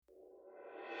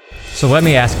So let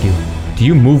me ask you, do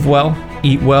you move well,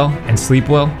 eat well, and sleep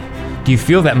well? Do you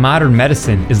feel that modern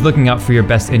medicine is looking out for your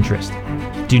best interest?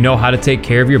 Do you know how to take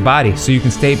care of your body so you can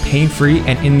stay pain-free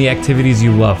and in the activities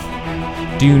you love?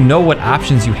 Do you know what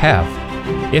options you have?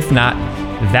 If not,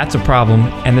 that's a problem,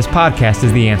 and this podcast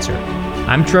is the answer.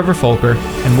 I'm Trevor Broecker,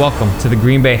 and welcome to the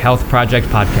Green Bay Health Project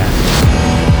podcast.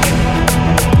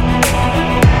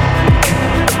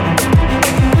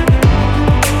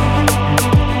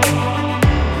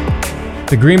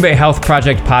 The Green Bay Health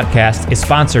Project podcast is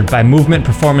sponsored by Movement,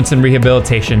 Performance, and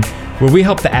Rehabilitation, where we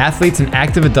help the athletes and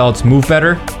active adults move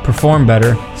better, perform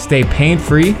better, stay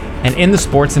pain-free, and in the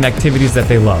sports and activities that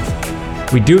they love.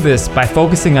 We do this by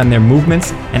focusing on their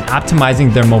movements and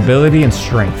optimizing their mobility and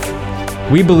strength.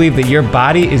 We believe that your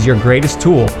body is your greatest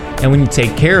tool, and when you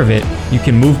take care of it, you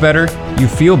can move better, you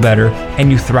feel better,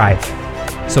 and you thrive.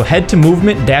 So head to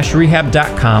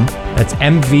movement-rehab.com, that's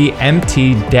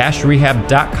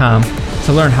mvmt-rehab.com,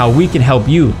 to learn how we can help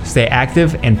you stay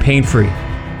active and pain-free. Hey,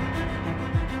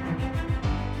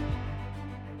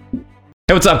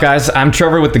 what's up, guys? I'm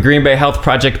Trevor with the Green Bay Health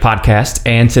Project podcast,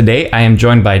 and today I am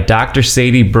joined by Dr.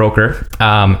 Sadey Broecker.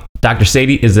 Dr.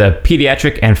 Sadey is a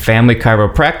pediatric and family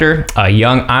chiropractor, a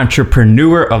young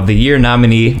entrepreneur of the year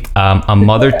nominee, a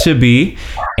mother-to-be,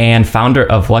 and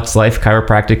founder of Lux Life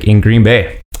Chiropractic in Green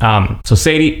Bay. So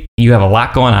Sadey, you have a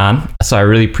lot going on, so I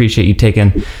really appreciate you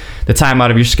taking the time out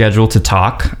of your schedule to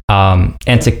talk.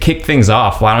 And to kick things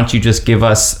off, why don't you just give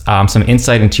us some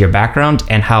insight into your background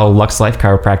and how Lux Life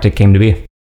Chiropractic came to be?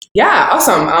 Yeah,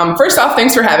 awesome. First off,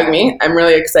 thanks for having me. I'm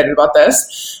really excited about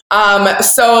this.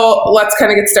 So let's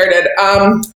kind of get started.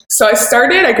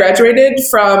 I graduated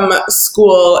from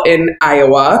school in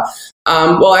Iowa.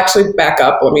 Well, actually, back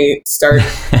up. Let me start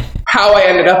how I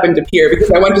ended up in De Pere,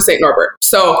 because I went to St. Norbert.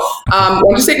 So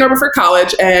went to St. Norbert for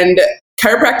college, and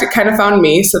chiropractic kind of found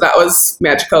me, so that was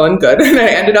magical and good. And I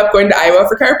ended up going to Iowa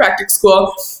for chiropractic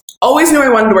school. Always knew I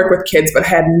wanted to work with kids, but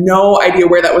had no idea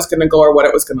where that was going to go or what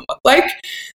it was going to look like.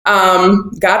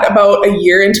 Got about a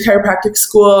year into chiropractic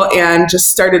school and just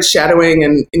started shadowing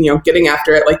and getting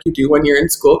after it like you do when you're in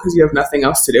school, because you have nothing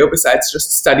else to do besides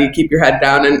just study, keep your head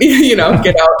down, and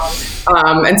get out.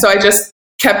 And so I just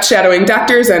kept shadowing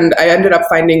doctors, and I ended up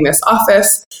finding this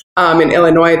office in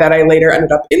Illinois that I later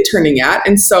ended up interning at.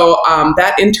 And so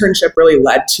that internship really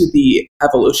led to the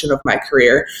evolution of my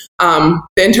career. The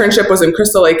internship was in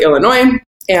Crystal Lake, Illinois,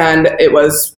 and it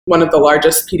was one of the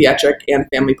largest pediatric and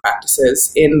family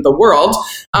practices in the world.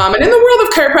 And in the world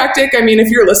of chiropractic, I mean,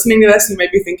 if you're listening to this, you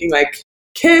might be thinking like,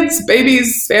 kids,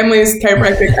 babies, families,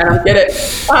 chiropractic, I don't get it.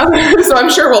 So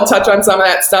I'm sure we'll touch on some of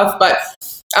that stuff, but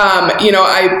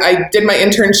I did my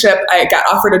internship. I got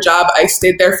offered a job. I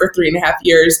stayed there for 3.5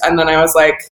 years. And then I was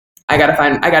like, I got to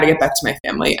get back to my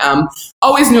family.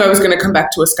 Always knew I was going to come back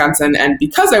to Wisconsin. And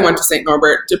because I went to St.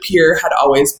 Norbert, De Pere had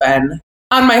always been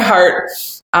on my heart.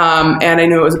 And I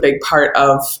knew it was a big part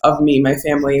of me, my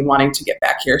family, and wanting to get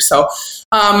back here. So,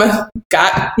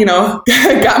 got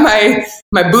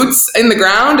my boots in the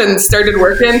ground and started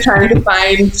working, trying to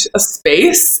find a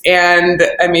space. And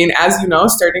I mean, as you know,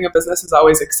 starting a business is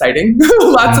always exciting.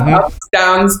 Lots of ups,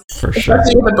 downs,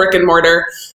 especially with a brick and mortar.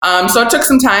 So it took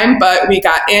some time, but we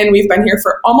got in. We've been here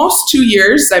for almost 2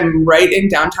 years. I'm right in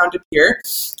downtown De Pere.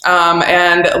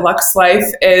 And Lux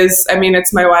Life is,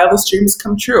 it's my wildest dreams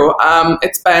come true.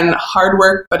 It's been hard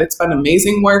work, but it's been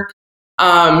amazing work.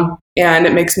 And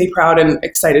it makes me proud and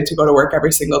excited to go to work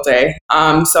every single day.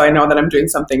 So I know that I'm doing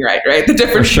something right? The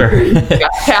difference between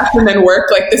passion and work,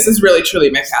 like this is really,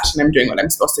 truly my passion. I'm doing what I'm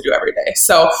supposed to do every day.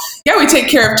 So yeah, we take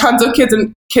care of tons of kids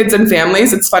and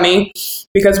families. It's funny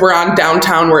because we're on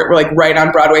downtown. We're like right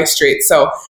on Broadway Street. So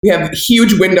we have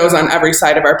huge windows on every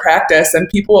side of our practice, and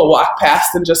people will walk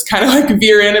past and just kind of like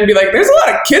veer in and be like, there's a lot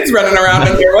of kids running around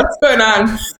in here. What's going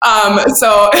on?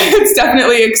 So it's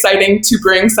definitely exciting to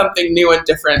bring something new and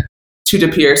different to De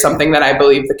Pere, something that I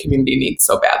believe the community needs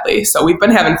so badly. So we've been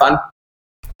having fun.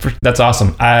 That's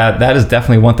awesome. That is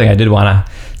definitely one thing I did want to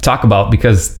talk about,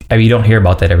 because you don't hear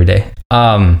about that every day.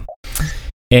 And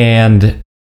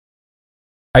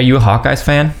are you a Hawkeyes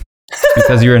fan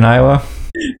because you're in Iowa?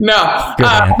 No. Good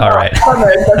man. All right.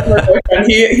 That's my boyfriend.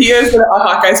 He is a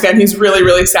Hawkeyes fan. He's really,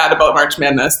 really sad about March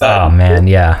Madness. Oh, man.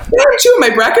 Yeah. Yeah, too. My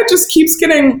bracket just keeps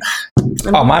getting...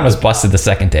 Oh, mine was busted the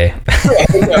second day.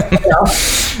 Who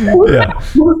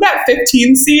was that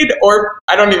 15 seed? Or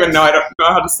I don't even know. I don't know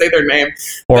how to say their name.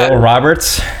 Oral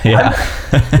Roberts. Yeah.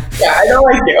 Yeah, I don't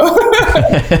like you.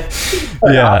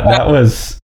 Yeah,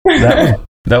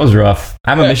 that was rough.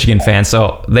 I'm a Michigan fan,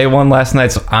 so they won last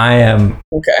night, so I am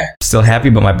still happy,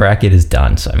 but my bracket is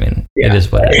done. So, it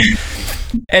is what it is.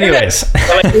 Anyways.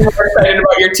 You're more excited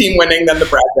about your team winning than the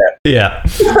bracket. Yeah.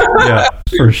 Yeah,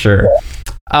 for sure.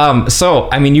 So,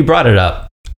 I mean, you brought it up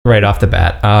right off the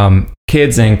bat,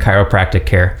 kids and chiropractic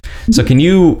care. So can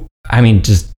you, I mean,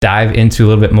 just dive into a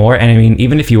little bit more? And I mean,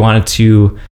 even if you wanted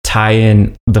to tie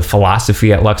in the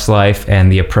philosophy at Lux Life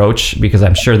and the approach, because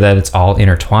I'm sure that it's all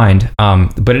intertwined.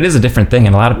 But it is a different thing.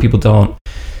 And a lot of people don't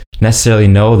necessarily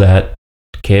know that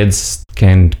kids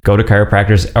can go to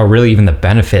chiropractors, or really even the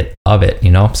benefit of it,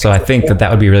 you know? So I think that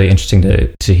would be really interesting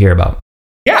to hear about.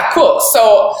 Yeah, cool.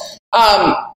 So,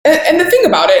 and the thing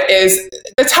about it is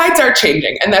the tides are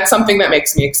changing, and that's something that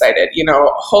makes me excited. You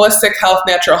know, holistic health,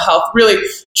 natural health, really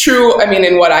true. I mean,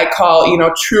 in what I call, you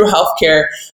know, true healthcare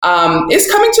is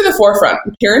coming to the forefront.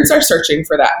 Parents are searching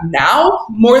for that now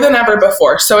more than ever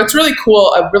before. So it's really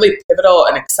cool, a really pivotal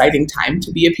and exciting time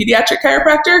to be a pediatric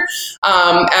chiropractor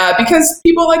because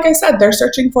people, like I said, they're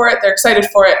searching for it. They're excited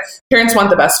for it. Parents want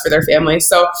the best for their family.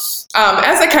 So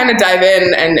as I kind of dive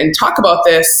in and talk about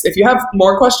this, if you have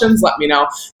more questions, let me know.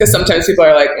 Because sometimes people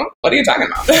are like, well, what are you talking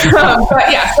about?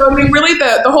 But yeah, so I mean, really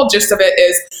the whole gist of it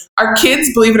is our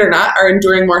kids, believe it or not, are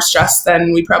enduring more stress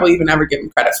than we probably even ever give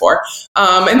them credit for.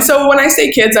 And so when I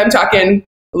say kids, I'm talking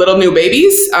little new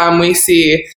babies. We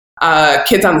see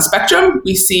kids on the spectrum.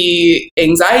 We see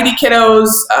anxiety kiddos,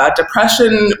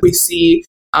 depression. We see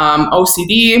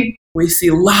OCD. We see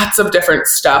lots of different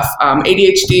stuff,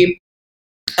 ADHD.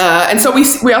 And so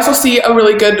we also see a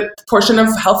really good portion of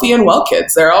healthy and well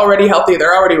kids. They're already healthy.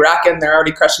 They're already rocking. They're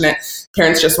already crushing it.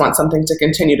 Parents just want something to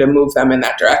continue to move them in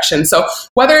that direction. So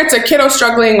whether it's a kiddo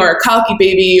struggling or a colicky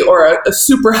baby or a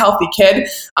super healthy kid,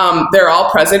 they're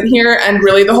all present here. And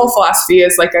really the whole philosophy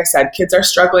is, like I said, kids are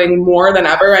struggling more than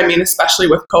ever. I mean, especially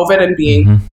with COVID and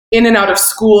being in and out of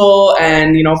school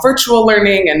and, you know, virtual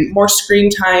learning and more screen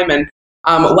time and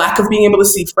lack of being able to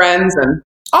see friends and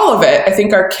all of it. I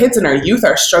think our kids and our youth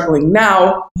are struggling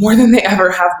now more than they ever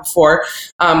have before.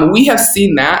 We have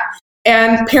seen that.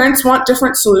 And parents want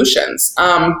different solutions.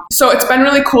 So it's been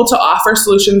really cool to offer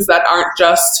solutions that aren't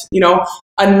just, you know,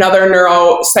 another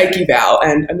neuropsych eval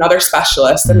and another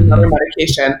specialist and another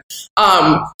medication.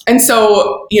 And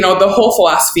so, you know, the whole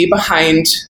philosophy behind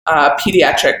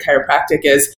pediatric chiropractic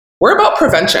is we're about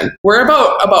prevention. We're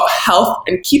about health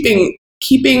and keeping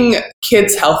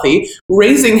kids healthy,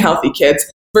 raising healthy kids,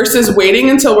 versus waiting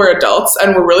until we're adults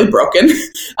and we're really broken.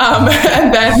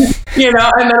 And then, you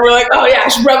know, and then we're like, oh yeah, I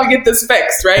should probably get this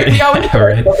fixed, right? We always put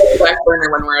it on the back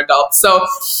burner when we're adults. So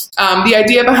the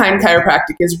idea behind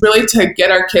chiropractic is really to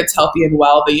get our kids healthy and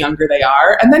well the younger they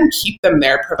are, and then keep them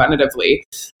there preventatively.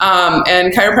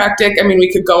 And chiropractic, I mean,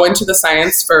 we could go into the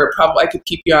science for probably, I could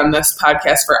keep you on this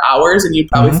podcast for hours and you'd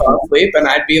probably fall asleep and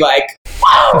I'd be like,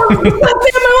 wow, I'm my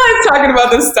life talking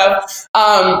about this stuff.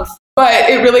 But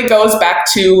it really goes back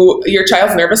to your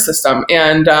child's nervous system.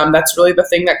 And that's really the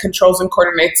thing that controls and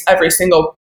coordinates every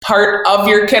single part of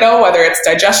your kiddo, whether it's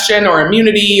digestion or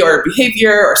immunity or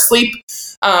behavior or sleep.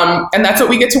 And that's what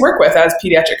we get to work with as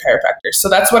pediatric chiropractors. So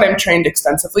that's what I'm trained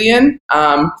extensively in.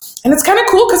 And it's kind of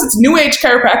cool because it's new age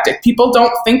chiropractic. People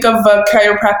don't think of a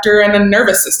chiropractor and a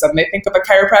nervous system. They think of a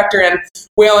chiropractor and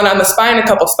wailing on the spine a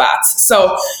couple spots.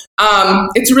 So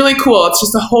it's really cool. It's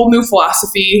just a whole new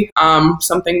philosophy,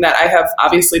 something that I have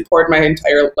obviously poured my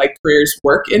entire career's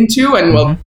work into and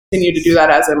will continue to do that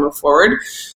as I move forward.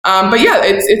 But yeah,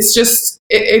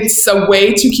 it's a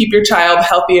way to keep your child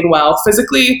healthy and well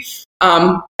physically,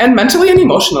 and mentally and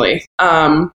emotionally.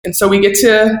 And so we get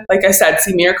to, like I said,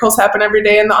 see miracles happen every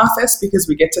day in the office because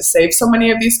we get to save so many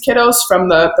of these kiddos from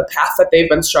the path that they've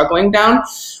been struggling down.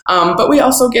 But we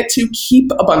also get to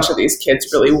keep a bunch of these kids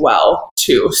really well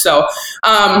too. So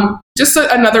just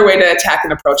another way to attack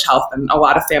and approach health. And a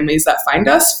lot of families that find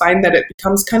us find that it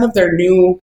becomes kind of their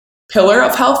new pillar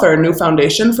of health or a new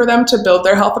foundation for them to build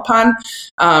their health upon.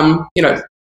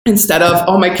 Instead of,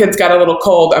 oh, my kid's got a little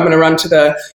cold, I'm going to run to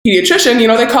the pediatrician,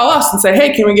 they call us and say,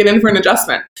 hey, can we get in for an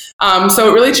adjustment? So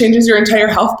it really changes your entire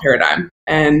health paradigm.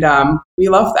 And we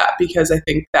love that because I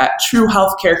think that true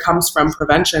healthcare comes from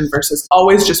prevention versus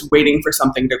always just waiting for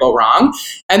something to go wrong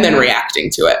and then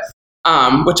reacting to it.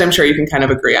 Which I'm sure you can kind of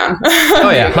agree on.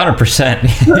 Oh yeah,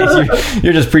 100%.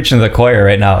 You're just preaching to the choir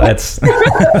right now. That's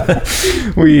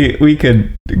we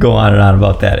could go on and on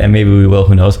about that, and maybe we will.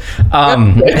 Who knows?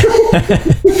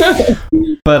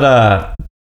 But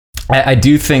I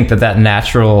do think that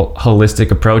natural, holistic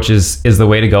approach is the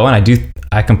way to go, and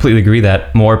I completely agree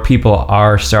that more people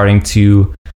are starting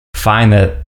to find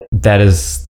that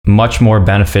is much more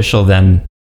beneficial than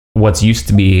what's used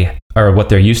to be, or what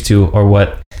they're used to, or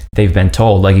what they've been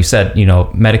told. Like you said,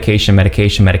 medication.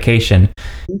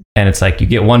 And it's like you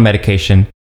get one medication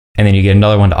and then you get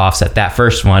another one to offset that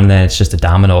first one. And then it's just a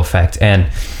domino effect. And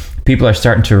people are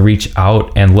starting to reach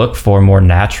out and look for more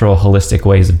natural, holistic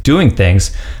ways of doing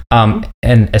things. And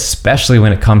especially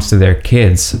when it comes to their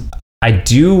kids,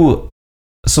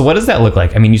 so what does that look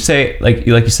like? I mean, you say, like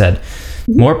you said,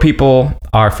 more people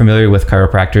are familiar with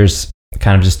chiropractors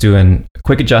kind of just doing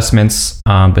quick adjustments,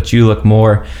 but you look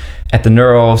more at the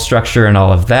neural structure and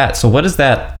all of that. So what does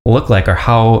that look like? Or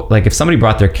how, like if somebody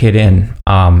brought their kid in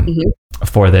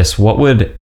for this, what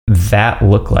would that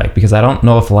look like? Because I don't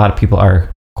know if a lot of people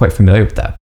are quite familiar with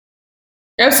that.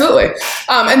 Absolutely.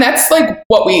 And that's like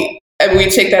what we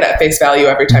take that at face value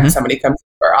every time somebody comes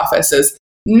to our office. Is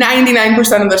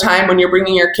 99% of the time when you're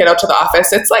bringing your kid out to the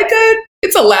office,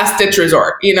 it's a last ditch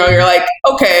resort. You're like,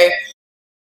 okay,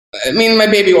 I mean, my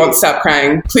baby won't stop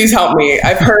crying. Please help me.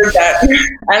 I've heard that.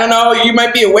 I don't know. You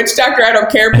might be a witch doctor. I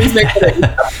don't care. Please make sure that you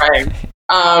stop crying.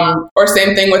 Or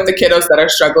same thing with the kiddos that are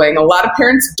struggling. A lot of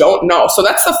parents don't know. So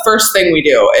that's the first thing we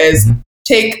do is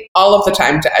take all of the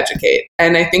time to educate.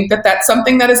 And I think that that's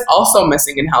something that is also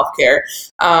missing in healthcare.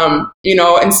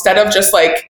 Instead of just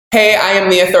like, hey, I am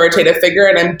the authoritative figure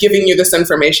and I'm giving you this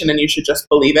information and you should just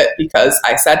believe it because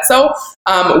I said so.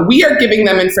 We are giving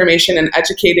them information and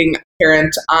educating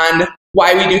parents on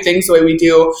why we do things the way we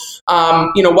do,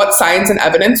 what science and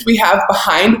evidence we have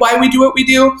behind why we do what we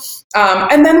do.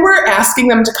 And then we're asking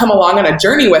them to come along on a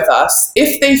journey with us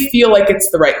if they feel like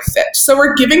it's the right fit. So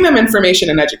we're giving them information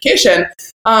and education,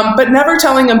 but never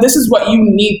telling them this is what you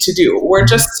need to do. We're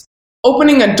just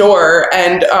opening a door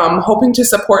and hoping to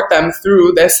support them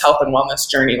through this health and wellness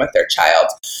journey with their child.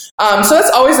 So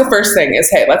that's always the first thing is,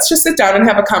 hey, let's just sit down and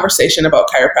have a conversation about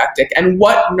chiropractic and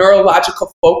what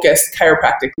neurological focused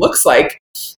chiropractic looks like,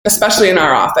 especially in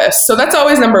our office. So that's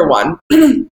always number one.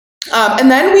 And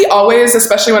then we always,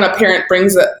 especially when a parent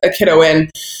brings a kiddo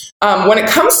in, when it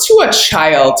comes to a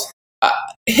child,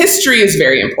 history is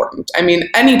very important. I mean,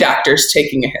 any doctor's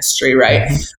taking a history, right?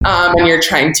 And you're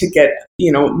trying to get,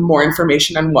 more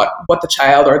information on what the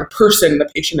child or the person, the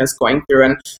patient is going through.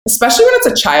 And especially when it's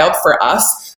a child for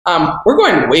us, we're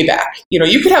going way back.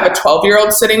 You could have a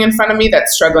 12-year-old sitting in front of me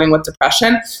that's struggling with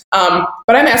depression,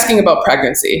 but I'm asking about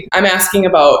pregnancy. I'm asking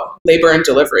about labor and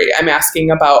delivery. I'm asking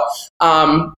about,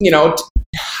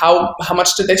 how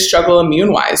much did they struggle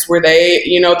immune-wise? Were they,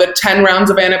 the 10 rounds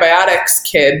of antibiotics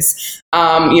kids,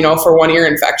 for 1 ear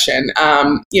infection,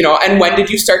 and when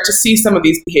did you start to see some of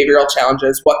these behavioral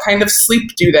challenges? What kind of sleep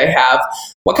do they have?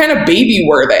 What kind of baby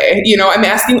were they? I'm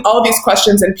asking all of these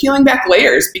questions and peeling back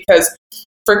layers because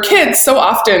for kids, so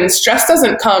often stress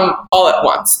doesn't come all at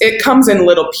once. It comes in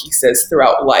little pieces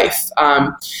throughout life.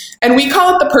 And we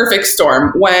call it the perfect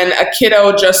storm when a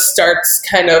kiddo just starts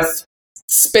kind of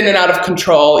spinning out of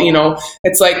control.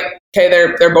 It's like, okay,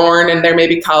 they're born and they're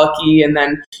maybe colicky, and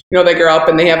then, they grow up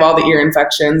and they have all the ear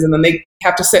infections, and then they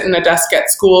have to sit in a desk at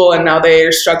school, and now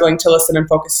they're struggling to listen and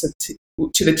focus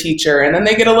to the teacher, and then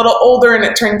they get a little older and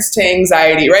it turns to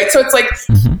anxiety, right? So it's like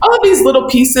all of these little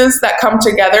pieces that come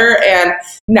together, and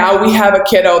now we have a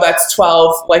kiddo that's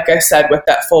 12, like I said, with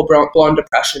that full-blown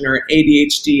depression or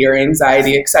ADHD or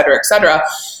anxiety, et cetera, et cetera.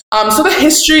 So the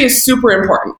history is super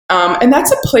important. And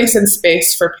that's a place and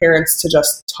space for parents to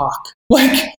just talk.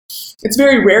 Like, it's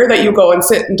very rare that you go and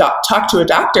sit and talk to a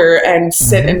doctor and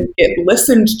sit and get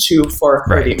listened to for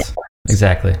 30 minutes.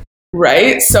 Exactly.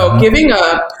 Right? So giving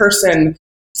a person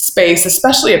space,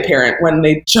 especially a parent, when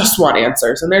they just want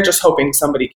answers and they're just hoping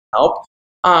somebody can help,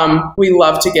 we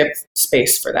love to give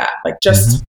space for that. Like,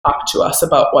 just talk to us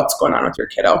about what's going on with your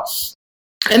kiddo.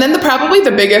 And then probably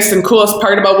the biggest and coolest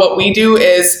part about what we do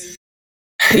is,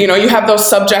 you have those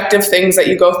subjective things that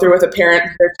you go through with a parent.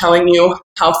 They're telling you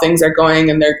how things are going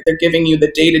and they're giving you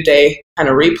the day-to-day kind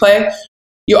of replay.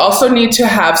 You also need to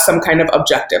have some kind of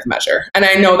objective measure. And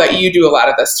I know that you do a lot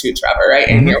of this too, Trevor, right?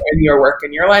 In your work,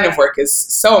 and your line of work is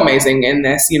so amazing in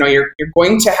this. You're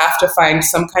going to have to find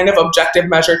some kind of objective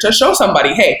measure to show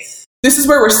somebody, hey, this is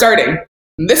where we're starting.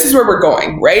 This is where we're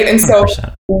going, right? And so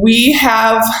 100%. We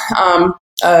have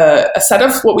a set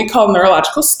of what we call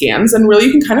neurological scans, and really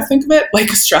you can kind of think of it like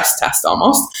a stress test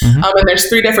almost. And there's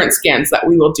 3 different scans that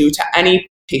we will do to any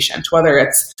patient, whether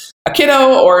it's a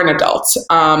kiddo or an adult.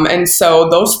 And so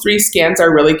those 3 scans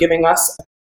are really giving us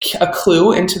a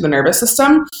clue into the nervous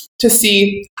system to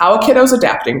see how a kiddo's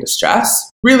adapting to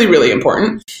stress. Really, really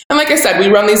important. And like I said, we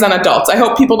run these on adults. I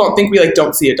hope people don't think we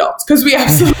don't see adults, because we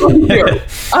absolutely do.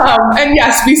 And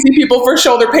yes, we see people for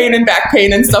shoulder pain and back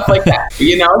pain and stuff like that.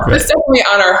 It's definitely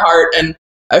on our heart, and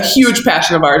a huge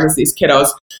passion of ours is these kiddos.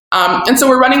 And so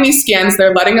we're running these scans.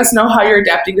 They're letting us know how you're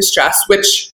adapting to stress,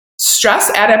 which stress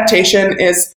adaptation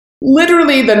is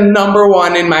literally the number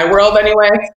one, in my world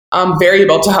anyway,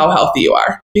 variable to how healthy you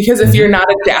are. Because if you're not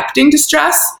adapting to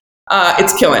stress,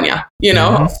 it's killing you,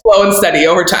 slow and steady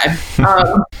over time.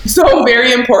 So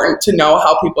very important to know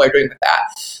how people are doing with that.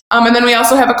 And then we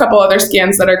also have a couple other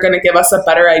scans that are going to give us a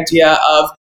better idea of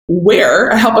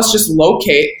help us just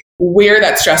locate where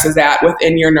that stress is at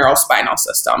within your neurospinal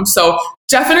system. So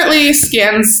definitely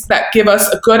scans that give us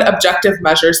a good objective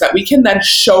measures that we can then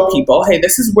show people, hey,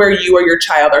 this is where you or your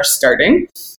child are starting.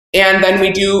 And then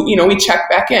we do, we check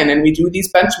back in and we do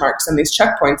these benchmarks and these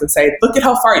checkpoints and say, look at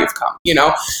how far you've come,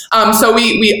 So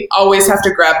we always have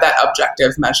to grab that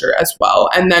objective measure as well.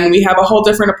 And then we have a whole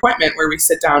different appointment where we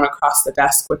sit down across the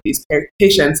desk with these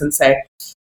patients and say,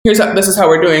 this is how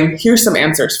we're doing. Here's some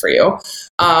answers for you.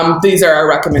 These are our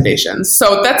recommendations.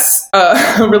 So that's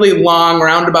a really long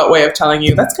roundabout way of telling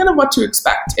you that's kind of what to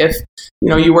expect. If,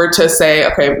 you were to say,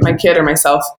 okay, my kid or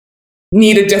myself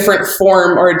need a different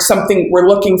form or something, we're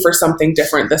looking for something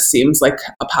different. This seems like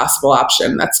a possible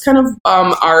option. That's kind of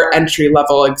our entry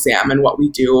level exam and what we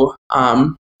do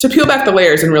to peel back the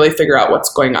layers and really figure out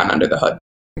what's going on under the hood.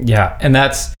 Yeah. And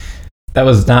that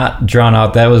was not drawn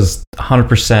out. That was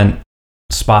 100%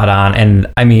 spot on. And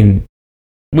I mean,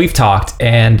 we've talked,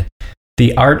 and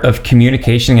the art of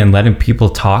communication and letting people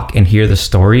talk and hear the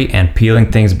story and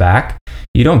peeling things back,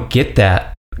 you don't get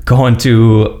that going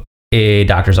to a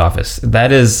doctor's office.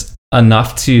 That is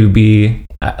enough to be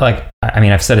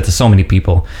I've said it to so many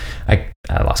people, I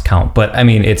lost count, but I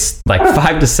mean, it's like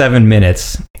 5 to 7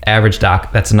 minutes, average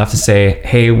doc. That's enough to say,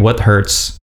 hey, what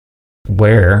hurts,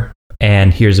 where,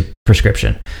 and here's a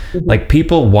prescription. Mm-hmm. Like,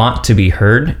 people want to be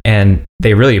heard, and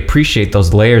they really appreciate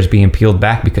those layers being peeled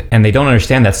back, and they don't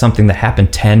understand that something that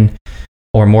happened 10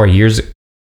 or more years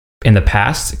in the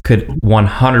past could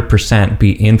 100%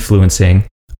 be influencing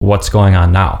what's going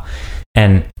on now.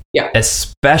 And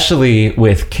especially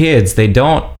with kids, they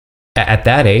don't, at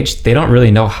that age, they don't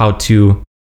really know how to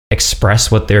express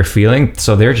what they're feeling.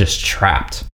 So they're just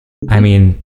trapped. Mm-hmm. I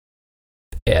mean,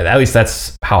 at least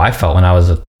that's how I felt when I was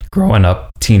a growing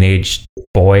up teenage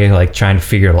boy, like trying to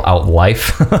figure out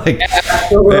life.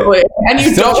 Absolutely. And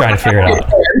you still trying to figure it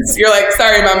out. You're like,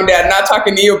 sorry, mom and dad, not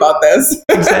talking to you about this.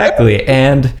 Exactly.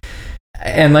 And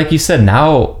like you said,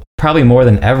 now probably more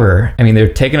than ever, I mean,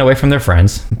 they're taken away from their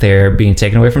friends. They're being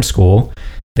taken away from school.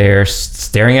 They're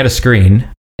staring at a screen,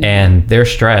 and their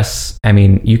stress. I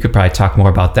mean, you could probably talk more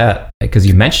about that because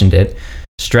you mentioned it.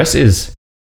 Stress is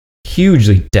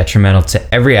hugely detrimental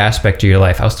to every aspect of your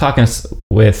life. I was talking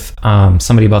with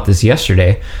somebody about this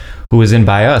yesterday who was in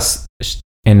by us,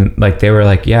 and like they were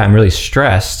like, yeah, I'm really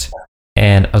stressed.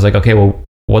 And I was like, okay, well,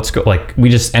 we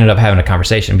just ended up having a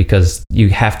conversation because you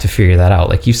have to figure that out,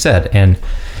 like you said. And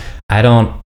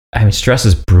stress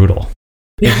is brutal.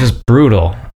 It's just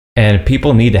brutal. And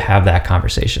people need to have that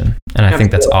conversation. And I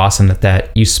think that's awesome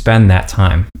that you spend that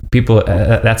time. People,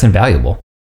 that's invaluable.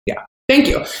 Yeah. Thank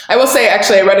you. I will say,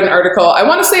 actually, I read an article. I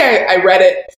want to say I read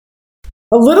it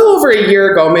a little over a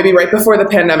year ago, maybe right before the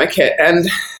pandemic hit. And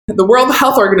the World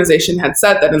Health Organization had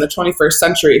said that in the 21st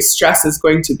century, stress is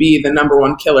going to be the number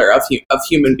one killer of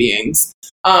human beings.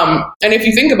 And if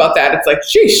you think about that, it's like,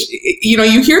 sheesh,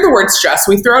 you hear the word stress,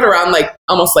 we throw it around like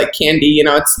almost like candy,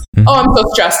 it's, oh, I'm so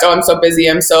stressed. Oh, I'm so busy.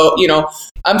 I'm so,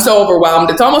 I'm so overwhelmed.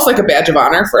 It's almost like a badge of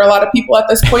honor for a lot of people at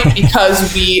this point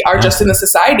because we are just in a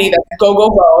society that's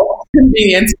go,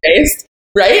 convenience based.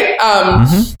 Right.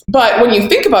 But when you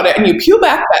think about it and you peel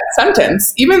back that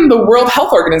sentence, even the World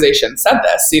Health Organization said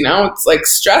this, it's like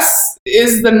stress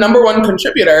is the number one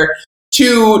contributor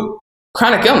to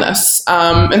chronic illness.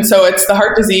 And so it's the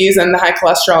heart disease and the high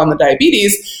cholesterol and the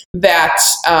diabetes that,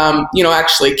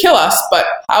 actually kill us. But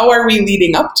how are we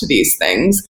leading up to these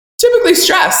things? Typically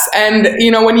stress. And,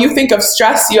 when you think of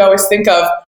stress, you always think of,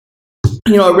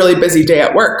 a really busy day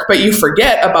at work, but you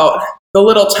forget about the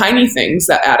little tiny things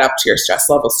that add up to your stress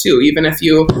levels too. Even if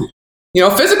you,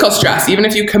 physical stress, even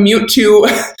if you commute to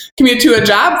a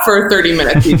job for 30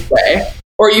 minutes each day,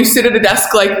 or you sit at a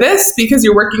desk like this because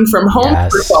you're working from home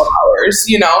for 12 hours,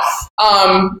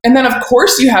 and then of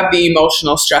course you have the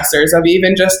emotional stressors of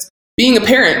even just being a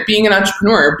parent, being an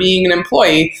entrepreneur, being an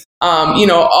employee,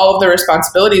 all of the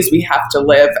responsibilities we have to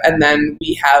live. And then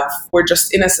we're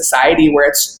just in a society where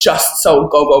it's just so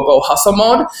go hustle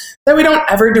mode that we don't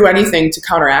ever do anything to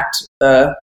counteract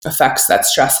the effects that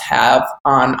stress have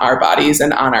on our bodies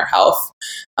and on our health.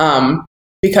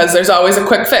 Because there's always a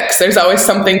quick fix. There's always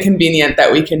something convenient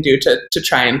that we can do to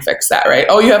try and fix that, right?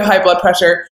 Oh, you have high blood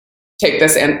pressure. Take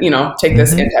this and, take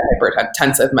this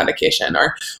antihypertensive medication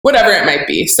or whatever it might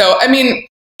be. So,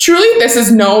 truly, this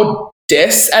is no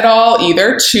diss at all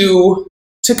either to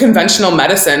conventional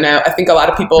medicine. Now, I think a lot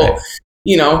of people,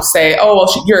 say, oh,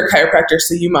 well, you're a chiropractor,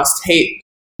 so you must hate,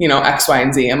 X, Y,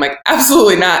 and Z. I'm like,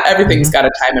 absolutely not. Everything's got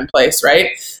a time and place, right?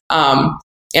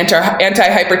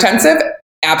 Antihypertensive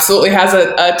absolutely has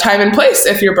a time and place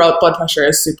if your blood pressure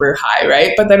is super high,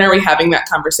 right? But then are we having that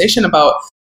conversation about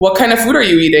what kind of food are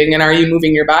you eating, and are you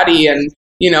moving your body, and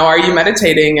are you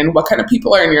meditating, and what kind of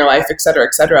people are in your life, et cetera,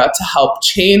 to help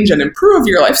change and improve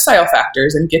your lifestyle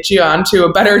factors and get you onto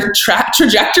a better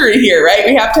trajectory here, right?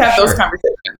 We have to have those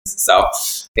conversations. So,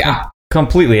 yeah.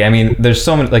 Completely. I mean, there's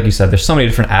so many, like you said, there's so many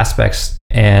different aspects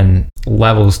and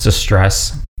levels to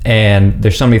stress, and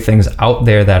there's so many things out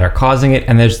there that are causing it.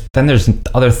 And there's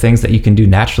other things that you can do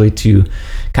naturally to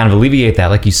kind of alleviate that.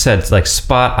 Like you said, it's like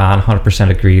spot on,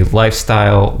 100% agree.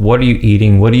 Lifestyle. What are you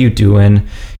eating? What are you doing?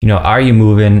 Are you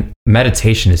moving?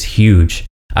 Meditation is huge.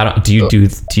 Do you do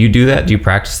that? Do you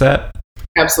practice that?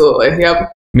 Absolutely.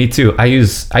 Yep. Me too. I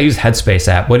use Headspace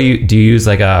app. What do you use,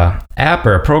 like a app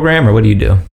or a program, or what do you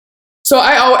do? So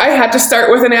I had to start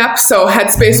with an app. So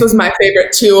Headspace was my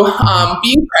favorite too.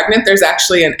 Being pregnant, there's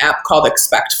actually an app called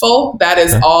Expectful that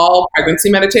is all pregnancy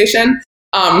meditation.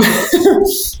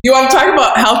 You want to talk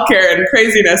about healthcare and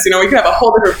craziness? We could have a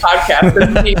whole different podcast.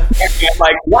 I'm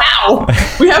like, wow,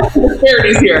 we have some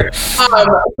disparities here.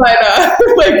 But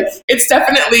it's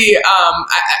definitely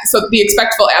so the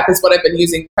Expectful app is what I've been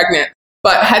using pregnant.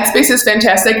 But Headspace is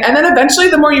fantastic. And then eventually,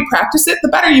 the more you practice it, the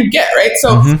better you get, right?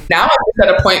 So now I'm just at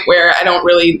a point where I don't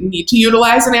really need to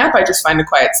utilize an app. I just find a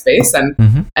quiet space and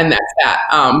that's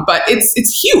that. But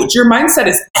it's huge. Your mindset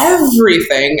is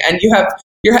everything. And you have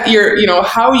your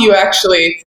how you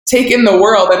actually take in the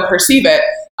world and perceive it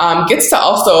gets to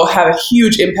also have a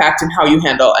huge impact in how you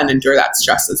handle and endure that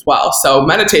stress as well. So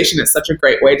meditation is such a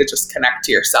great way to just connect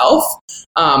to yourself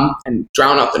and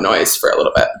drown out the noise for a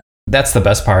little bit. That's the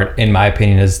best part, in my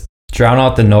opinion, is drown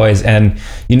out the noise. And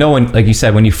when, like you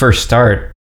said, when I first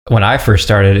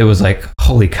started, it was like,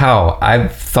 holy cow,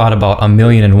 I've thought about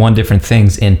 1,000,001 different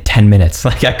things in 10 minutes.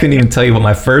 Like, I couldn't even tell you what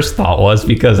my first thought was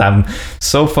because I'm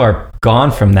so far gone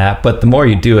from that. But the more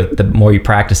you do it, the more you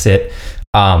practice it,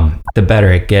 the better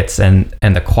it gets and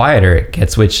the quieter it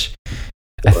gets, which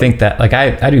I think that, like,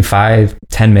 I do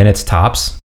 5-10 minutes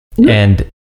tops. And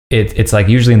it's like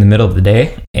usually in the middle of the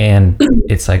day, and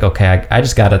it's like, okay, I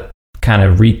just got to kind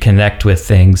of reconnect with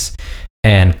things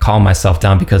and calm myself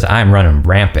down because I'm running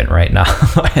rampant right now.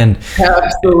 And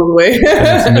absolutely,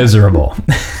 it's miserable.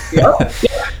 Yep.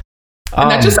 And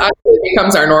that just honestly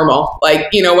becomes our normal.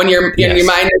 Like, when your mind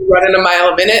is running a mile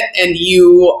a minute and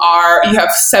you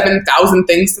have 7,000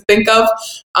 things to think of,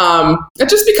 it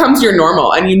just becomes your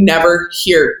normal and you never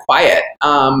hear quiet.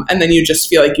 And then you just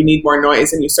feel like you need more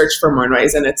noise and you search for more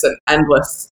noise, and it's an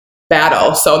endless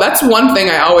battle. So that's one thing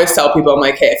I always tell people. I'm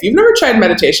like, hey, if you've never tried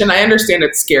meditation, I understand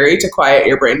it's scary to quiet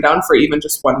your brain down for even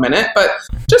just 1 minute, but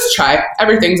just try.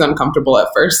 Everything's uncomfortable at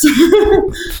first.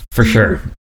 For sure.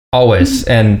 Always.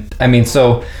 And I mean,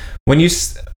 so when you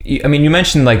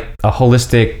mentioned like a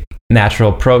holistic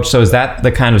natural approach. So is that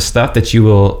the kind of stuff that you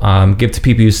will give to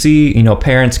people you see,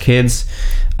 parents, kids?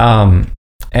 And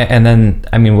then,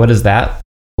 I mean, what does that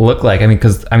look like? I mean,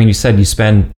 because you said you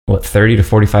spend 30 to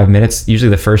 45 minutes, usually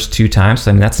the first 2 times.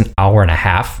 So, I mean, that's an hour and a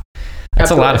half.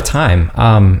 That's Absolutely. A lot of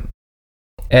time.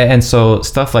 And so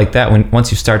stuff like that, once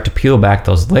you start to peel back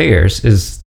those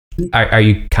layers, are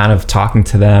you kind of talking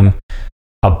to them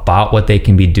about what they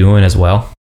can be doing as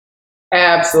well?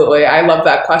 Absolutely. I love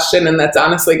that question. And that's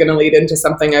honestly going to lead into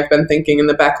something I've been thinking in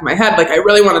the back of my head. Like, I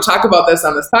really want to talk about this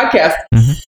on this podcast.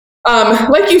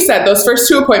 Like you said, those first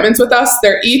 2 appointments with us,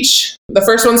 the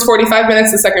first one's 45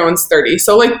 minutes, the second one's 30.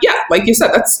 So like you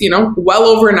said, that's, well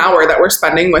over an hour that we're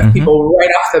spending with people right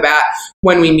off the bat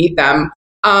when we meet them.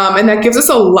 And that gives us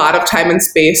a lot of time and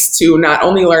space to not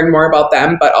only learn more about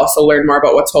them, but also learn more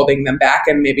about what's holding them back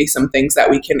and maybe some things that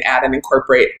we can add and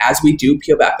incorporate as we do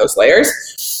peel back those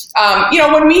layers.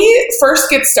 When we first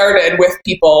get started with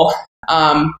people,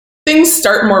 things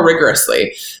start more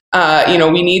rigorously.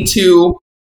 We need to,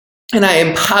 and I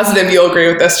am positive you'll agree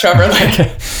with this, Trevor,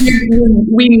 like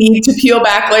we need to peel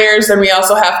back layers, and we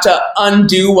also have to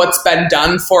undo what's been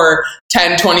done for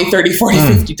 10, 20, 30, 40,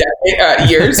 50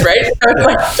 years, right? So it's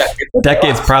like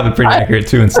decades probably pretty accurate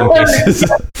too in some cases.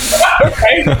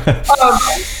 Okay.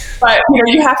 But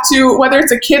you have to, whether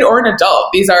it's a kid or an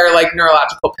adult, these are like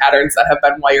neurological patterns that have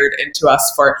been wired into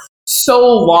us for so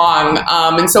long.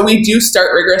 And so we do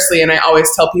start rigorously. And I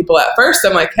always tell people at first,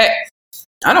 I'm like, hey,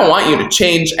 I don't want you to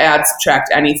change, add,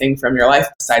 subtract anything from your life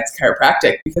besides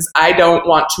chiropractic, because I don't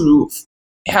want to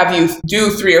have you do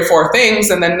 3 or 4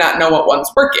 things and then not know what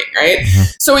one's working, right?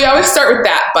 So we always start with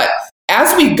that. But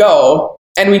as we go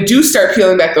and we do start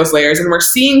peeling back those layers and we're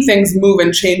seeing things move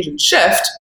and change and shift,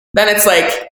 then it's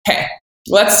like, hey,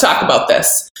 Let's talk about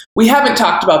this. We haven't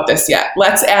talked about this yet.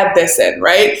 Let's add this in,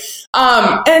 right?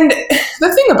 And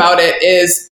the thing about it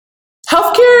is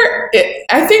healthcare,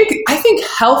 I think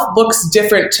health looks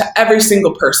different to every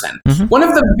single person. Mm-hmm. One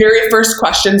of the very first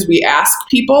questions we ask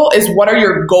people is, what are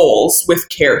your goals with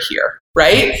care here,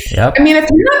 right? Yep. I mean, if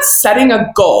you're not setting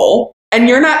a goal and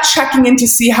you're not checking in to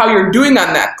see how you're doing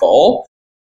on that goal,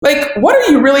 like, what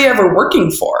are you really ever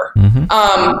working for? Mm-hmm.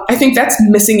 I think that's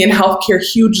missing in healthcare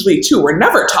hugely too. We're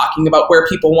never talking about where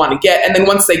people want to get. And then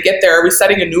once they get there, are we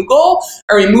setting a new goal?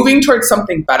 Are we moving towards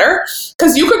something better?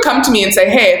 Because you could come to me and say,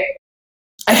 hey,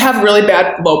 I have really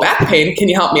bad low back pain. Can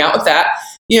you help me out with that?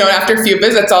 You know, and after a few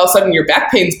visits, all of a sudden your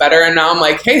back pain's better. And now I'm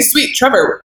like, hey, sweet,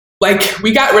 Trevor, like,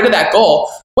 we got rid of that goal.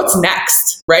 What's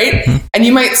next? Right? Mm-hmm. And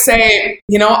you might say,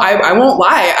 you know, I won't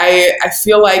lie. I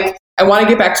feel like I want to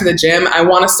get back to the gym. I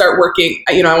want to start working.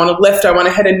 You know, I want to lift. I want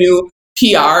to hit a new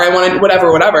PR. I want to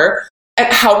whatever. And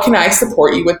how can I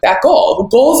support you with that goal? The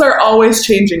goals are always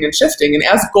changing and shifting. And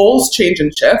as goals change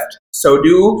and shift, so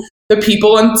do the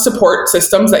people and support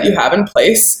systems that you have in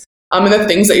place, and the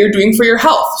things that you're doing for your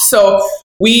health. So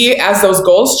we, as those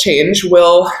goals change,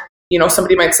 will, you know,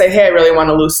 somebody might say, hey, I really want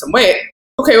to lose some weight.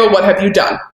 Okay, well, what have you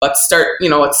done? Let's start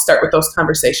with those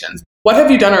conversations. What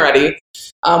have you done already?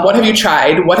 What have you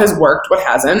tried? What has worked? What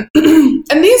hasn't? And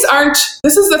this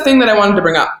is the thing that I wanted to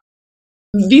bring up.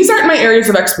 These aren't my areas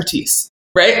of expertise,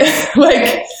 right?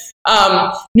 Like,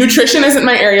 nutrition isn't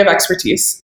my area of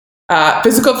expertise.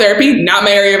 Physical therapy, not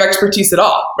my area of expertise at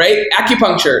all, right?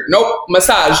 Acupuncture, nope.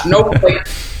 Massage, nope. Like,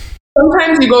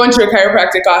 sometimes you go into a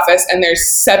chiropractic office and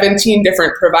there's 17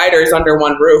 different providers under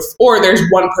one roof, or there's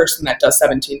one person that does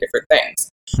 17 different things.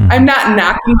 Mm-hmm. I'm not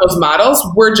knocking those models.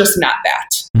 We're just not that.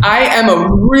 Mm-hmm. I am a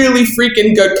really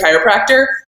freaking good chiropractor.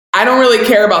 I don't really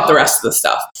care about the rest of the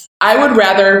stuff. I would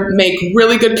rather make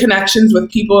really good connections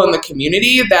with people in the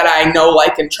community that I know,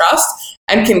 like, and trust,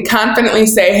 and can confidently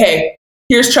say, hey,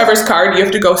 here's Trevor's card. You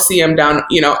have to go see him down,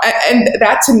 you know, and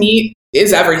that to me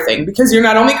is everything, because you're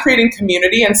not only creating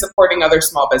community and supporting other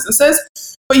small businesses,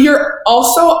 but you're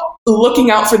also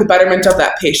looking out for the betterment of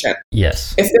that patient.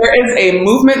 Yes. If there is a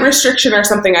movement restriction or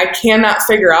something I cannot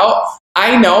figure out,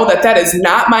 I know that is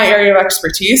not my area of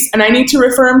expertise and I need to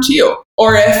refer them to you.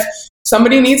 Or if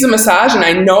somebody needs a massage and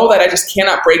I know that I just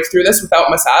cannot break through this without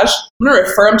massage, I'm going to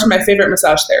refer them to my favorite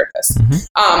massage therapist,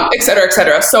 et cetera, et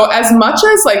cetera. So as much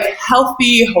as like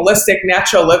healthy, holistic,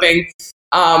 natural living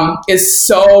is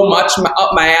so much up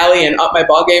my alley and up my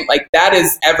ballgame, like that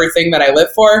is everything that I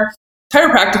live for,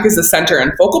 chiropractic is the center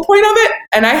and focal point of it.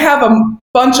 And I have a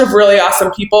bunch of really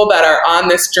awesome people that are on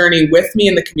this journey with me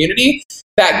in the community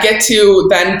that get to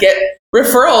then get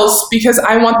referrals because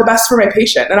I want the best for my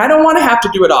patient and I don't want to have to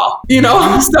do it all, you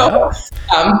know? So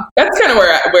that's kind of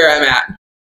where I'm at.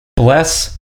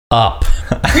 Bless up.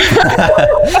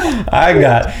 I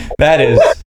got, that is,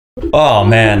 oh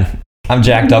man, I'm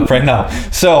jacked up right now.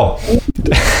 So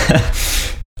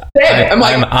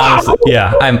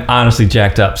I'm honestly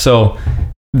jacked up. So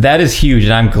that is huge.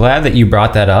 And I'm glad that you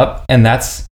brought that up. And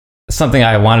that's something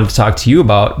I wanted to talk to you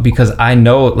about because I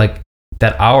know like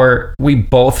that we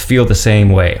both feel the same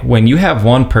way. When you have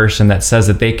one person that says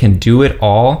that they can do it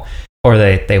all or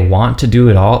they want to do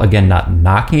it all, again, not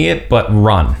knocking it, but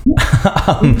run.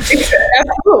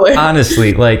 Absolutely.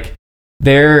 Honestly, like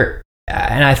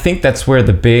and I think that's where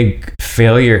the big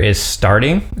failure is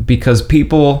starting because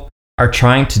people are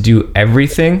trying to do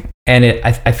everything. And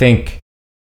I think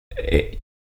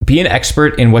be an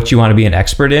expert in what you want to be an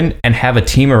expert in and have a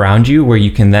team around you where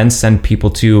you can then send people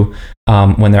to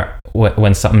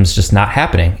when something's just not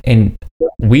happening. And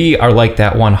we are like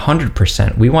that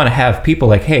 100%. We want to have people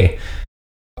like, hey,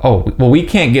 we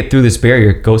can't get through this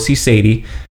barrier. Go see Sadey,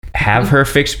 have her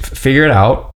figure it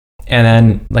out. And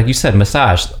then, like you said,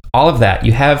 massage, all of that.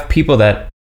 You have people that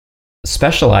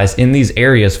specialize in these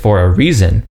areas for a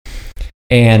reason.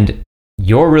 And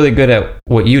you're really good at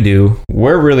what you do.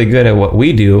 We're really good at what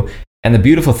we do. And the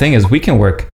beautiful thing is we can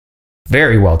work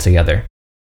very well together.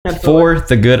 Absolutely. For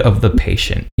the good of the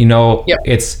patient. You know, yep.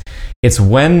 It's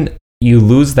when you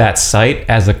lose that sight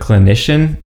as a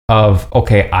clinician of,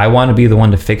 okay, I want to be the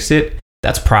one to fix it.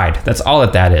 That's pride. That's all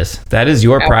that is. That is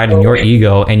your pride Absolutely. And your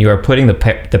ego, and you are putting the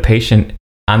patient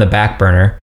on the back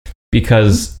burner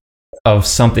because of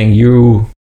something you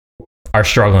are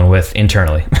struggling with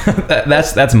internally.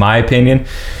 That's my opinion.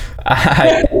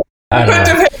 I don't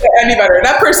know. Any better.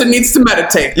 That person needs to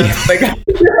meditate.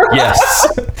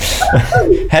 Yes.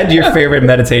 Head to your favorite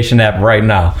meditation app right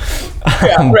now.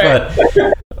 Yeah,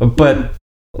 right. But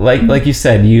like you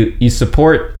said, you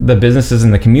support the businesses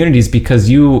and the communities because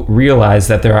you realize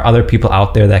that there are other people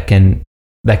out there that can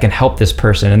that can help this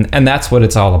person. And that's what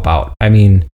it's all about. I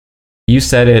mean, you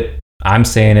said it, I'm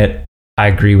saying it, I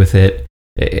agree with it.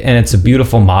 And it's a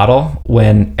beautiful model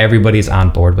when everybody's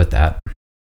on board with that.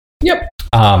 Yep.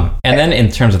 And then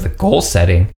in terms of the goal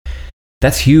setting,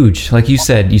 that's huge. Like you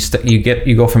said,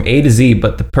 you go from A to Z,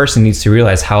 but the person needs to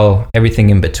realize how everything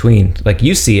in between, like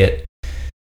you see it,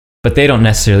 but they don't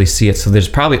necessarily see it. So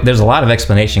there's a lot of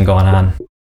explanation going on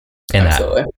in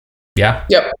Absolutely. that. Yeah.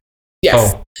 Yep.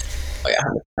 Yes. Oh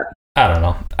yeah. I don't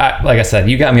know. Like I said,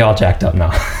 you got me all jacked up now.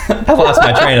 I lost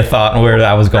my train of thought and where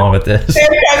I was going with this.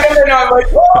 I never know. I'm like,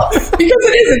 whoa, because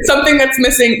it's something that's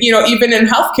missing, even in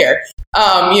healthcare.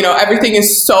 Everything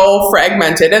is so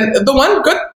fragmented. And the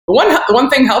one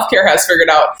thing healthcare has figured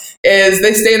out is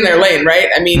they stay in their lane, right?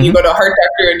 I mean, you go to a heart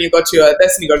doctor and you go to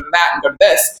this and you go to that and go to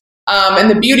this. And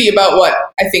the beauty about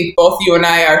what I think both you and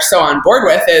I are so on board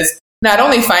with is not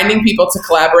only finding people to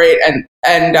collaborate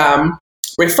and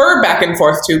refer back and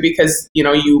forth to, because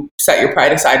you set your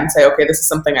pride aside and say, okay, this is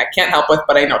something I can't help with,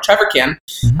 but I know Trevor can.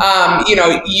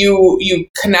 You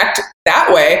connect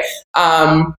that way,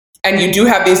 and you do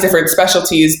have these different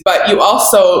specialties, but you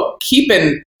also keep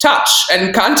in touch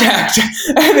and contact.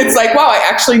 And it's like, wow, I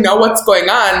actually know what's going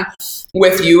on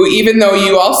with you, even though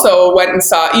you also went and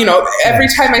saw, every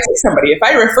time I see somebody, if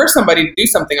I refer somebody to do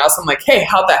something else, I'm like, hey,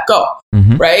 how'd that go?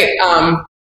 Right?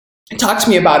 Talk to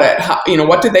me about it. How,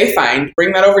 what did they find?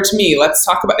 Bring that over to me. Let's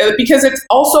talk about it, because it's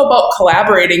also about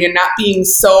collaborating and not being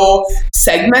so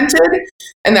segmented.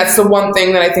 And that's the one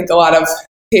thing that I think a lot of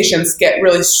patients get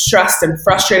really stressed and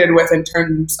frustrated with in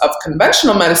terms of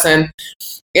conventional medicine,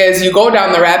 is you go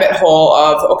down the rabbit hole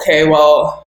of, okay,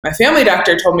 well, my family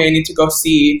doctor told me I need to go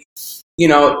see,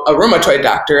 a rheumatoid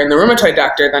doctor, and the rheumatoid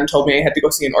doctor then told me I had to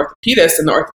go see an orthopedist, and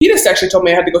the orthopedist actually told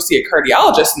me I had to go see a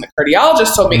cardiologist, and the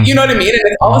cardiologist told me, you know what I mean? And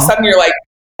then all of a sudden you're like,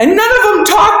 and none of them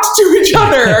talked to each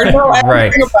other or know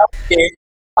anything about me.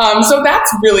 So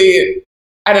that's really,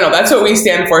 I don't know, that's what we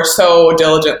stand for so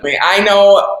diligently. I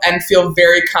know and feel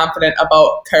very confident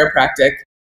about chiropractic,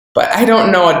 but I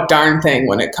don't know a darn thing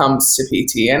when it comes to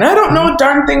PT, and I don't know a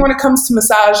darn thing when it comes to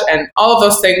massage and all of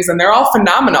those things, and they're all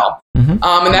phenomenal.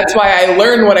 And that's why I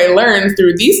learn what I learned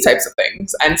through these types of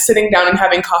things, and sitting down and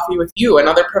having coffee with you and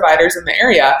other providers in the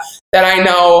area that I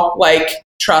know,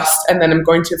 trust, and then I'm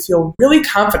going to feel really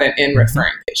confident in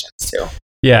referring patients to.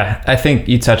 Yeah, I think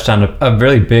you touched on a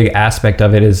really big aspect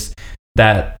of it is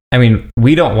that,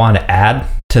 we don't want to add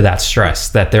to that stress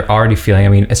that they're already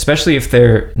feeling. Especially if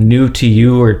they're new to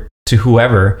you or to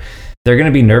whoever, they're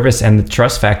going to be nervous and the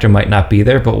trust factor might not be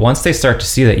there. But once they start to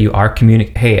see that you are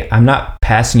communicating, hey, I'm not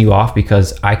passing you off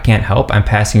because I can't help. I'm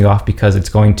passing you off because it's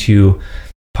going to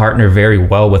partner very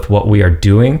well with what we are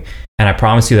doing. And I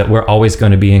promise you that we're always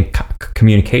going to be in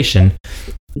communication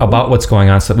about what's going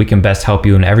on so that we can best help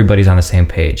you and everybody's on the same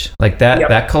page. Like that,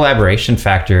 that collaboration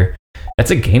factor,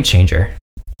 that's a game changer.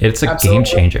 It's a game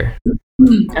changer.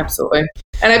 Absolutely.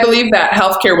 And I believe that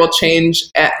healthcare will change,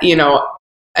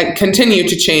 and continue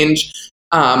to change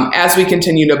as we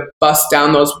continue to bust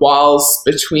down those walls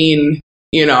between,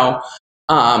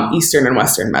 Eastern and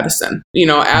Western medicine.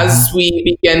 As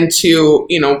we begin to,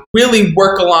 really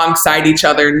work alongside each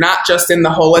other, not just in the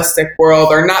holistic world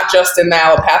or not just in the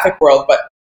allopathic world, but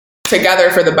together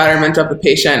for the betterment of the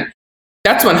patient.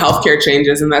 That's when healthcare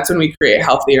changes, and that's when we create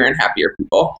healthier and happier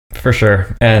people. For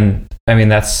sure. And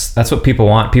that's what people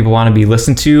want. People want to be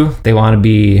listened to. They want to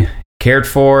be cared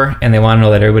for, and they want to know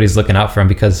that everybody's looking out for them,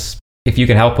 because if you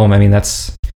can help them,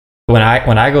 that's when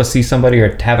I go see somebody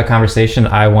or have a conversation,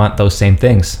 I want those same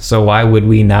things. So why would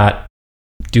we not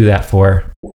do that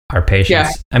for our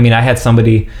patients? Yeah. I had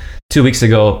somebody 2 weeks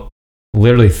ago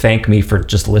literally thank me for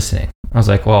just listening. I was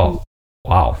like, well,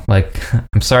 wow,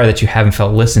 I'm sorry that you haven't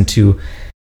felt listened to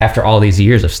after all these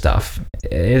years of stuff.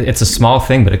 It's a small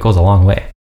thing, but it goes a long way.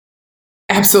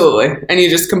 Absolutely. And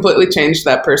you just completely changed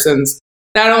that person's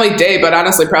not only day, but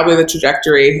honestly, probably the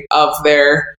trajectory of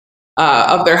their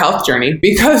health journey,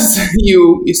 because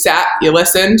you sat, you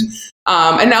listened,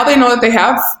 and now they know that they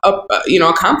have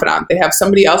a confidant. They have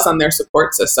somebody else on their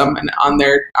support system and on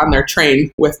their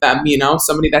train with them.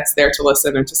 Somebody that's there to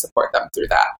listen and to support them through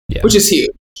that, which is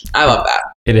huge. I love that.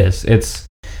 It is.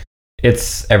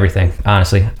 It's everything,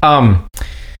 honestly.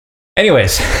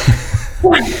 Anyways,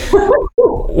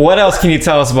 what else can you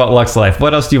tell us about Lux Life?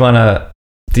 What else do you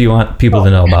want people to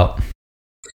know about?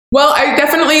 Well, I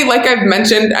definitely, like I've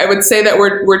mentioned, I would say that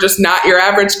we're just not your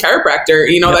average chiropractor.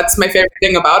 That's my favorite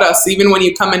thing about us. Even when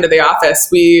you come into the office,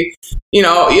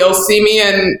 you'll see me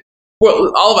in,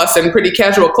 all of us in pretty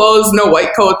casual clothes, no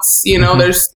white coats.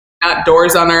 There's not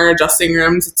doors on our adjusting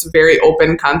rooms. It's a very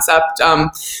open concept.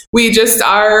 We just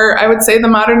are, I would say, the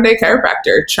modern day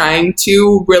chiropractor, trying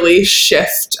to really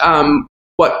shift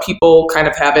what people kind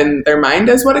of have in their mind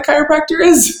as what a chiropractor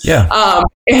is. Yeah.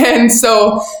 And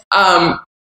so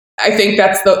I think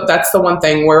that's the one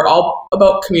thing. We're all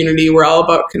about community. We're all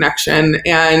about connection,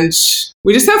 and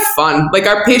we just have fun. Like,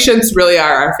 our patients really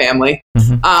are our family.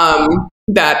 Mm-hmm.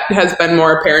 That has been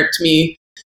more apparent to me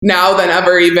now than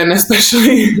ever, even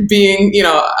especially being,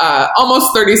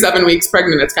 almost 37 weeks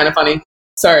pregnant. It's kind of funny.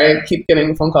 Sorry, I keep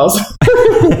getting phone calls.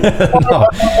 No.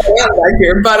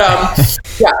 But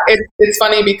yeah, it's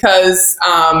funny because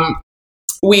I'm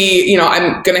going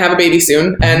to have a baby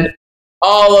soon, and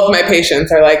all of my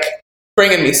patients are like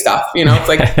bringing me stuff. It's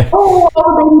like, all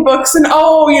the baby books, and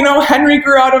Henry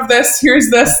grew out of this. Here's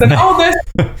this, and all this.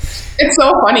 It's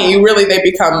so funny. They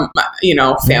become,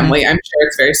 family. I'm sure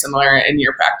it's very similar in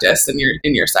your practice and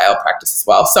in your style of practice as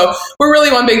well. So we're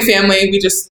really one big family. We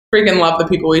just freaking love the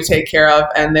people we take care of,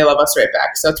 and they love us right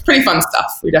back. So it's pretty fun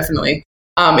stuff. We definitely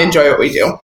enjoy what we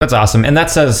do. That's awesome. And that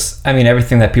says,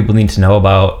 everything that people need to know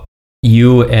about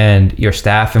you and your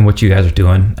staff and what you guys are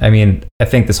doing. I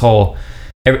think this whole,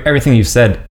 everything you've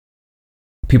said,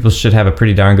 people should have a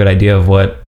pretty darn good idea of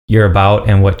what you're about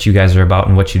and what you guys are about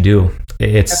and what you do.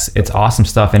 It's awesome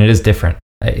stuff, and it is different.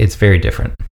 It's very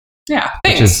different. Yeah,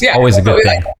 thanks. Which is always a good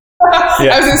thing.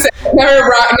 Yeah. I was going to say,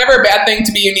 never a bad thing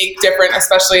to be unique, different,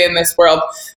 especially in this world.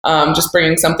 Just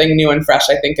bringing something new and fresh,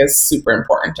 I think, is super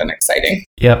important and exciting.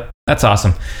 Yep, that's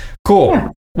awesome. Cool. Yeah.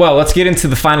 Well, let's get into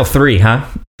the final three, huh?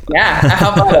 Yeah,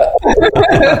 how about it?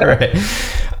 All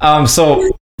right. So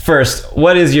first,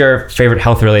 what is your favorite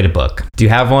health-related book? Do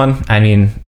you have one?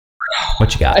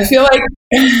 What you got? I feel like,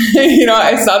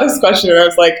 I saw this question and I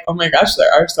was like, oh my gosh,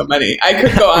 there are so many. I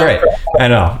could go on. Right. I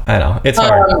know. It's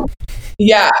hard.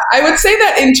 Yeah, I would say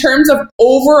that in terms of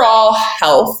overall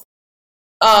health,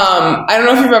 I don't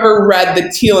know if you've ever read The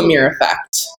Telomere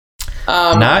Effect.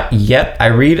 Not yet. I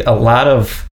read a lot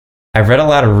of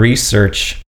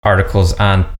research articles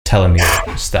on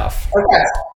telomere stuff. Okay.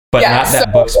 But not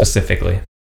that book specifically.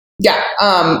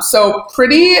 Yeah. So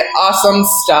pretty awesome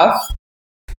stuff.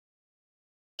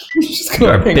 You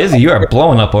are busy. You are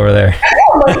blowing up over there. I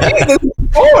know, Jesus,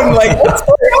 what's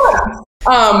going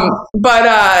on? But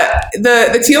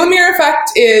the telomere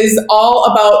effect is all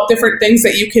about different things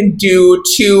that you can do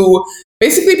to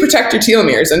basically protect your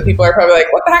telomeres. And people are probably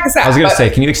like, "What the heck is that?" I was going to say,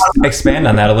 can you expand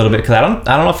on that a little bit? Because I don't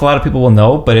know if a lot of people will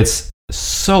know, but it's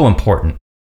so important.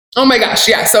 Oh my gosh,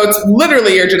 yeah. So it's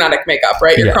literally your genetic makeup,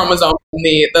 right? Your chromosome and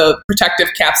the protective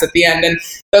caps at the end. And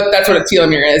that's what a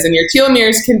telomere is. And your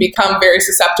telomeres can become very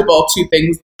susceptible to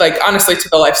things like, honestly, to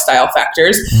the lifestyle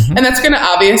factors. Mm-hmm. And that's going to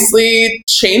obviously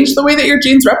change the way that your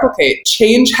genes replicate,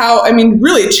 change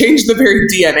the very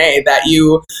DNA that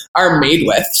you are made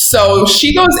with. So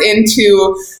she goes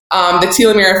into the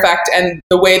telomere effect and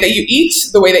the way that you eat,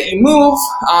 the way that you move,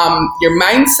 your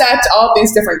mindset, all of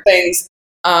these different things.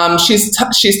 She's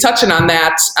touching on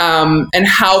that and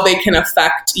how they can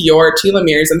affect your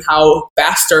telomeres and how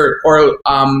fast or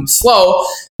slow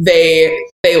they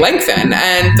lengthen.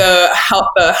 And the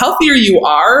healthier you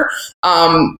are,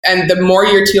 and the more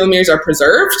your telomeres are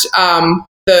preserved,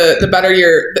 the better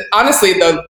honestly,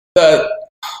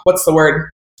 what's the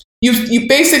word? You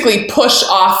basically push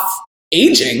off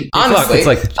aging, honestly.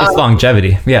 It's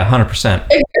longevity. Yeah, 100%.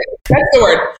 That's the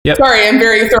word. Yep. Sorry, I'm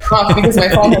very thrown off because my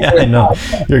phone has I know.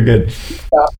 You're good.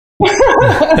 So. But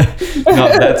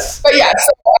yeah,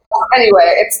 so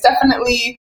anyway, it's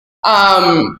definitely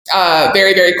a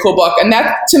very, very cool book. And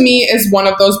that to me is one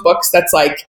of those books that's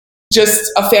like just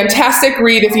a fantastic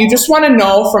read if you just want to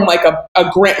know from like a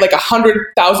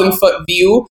 100,000 foot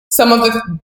view some of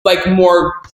the like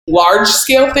more large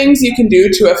scale things you can do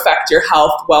to affect your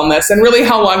health, wellness, and really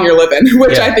how long you're living,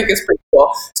 which I think is pretty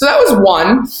cool. So that was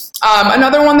one.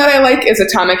 Another one that I like is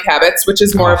Atomic Habits, which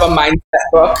is more of a mindset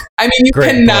book. I mean, you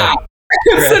cannot.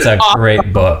 That's a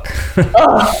great book.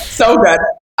 So good.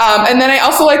 And then I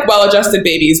also like Well-Adjusted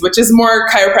Babies, which is more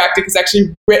chiropractic. It's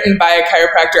actually written by a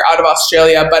chiropractor out of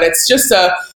Australia, but it's just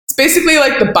it's basically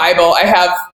like the Bible. I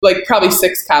have like probably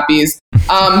 6 copies.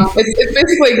 It's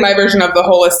basically like my version of the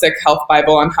holistic health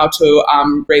Bible on how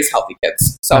to raise healthy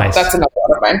kids. So That's another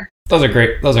one of mine. Those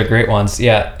are great ones.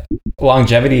 Yeah.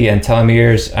 Longevity and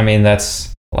telomeres. I mean,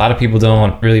 that's a lot of people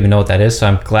don't really even know what that is. So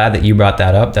I'm glad that you brought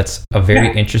that up. That's a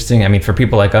very interesting. I mean, for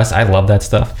people like us, I love that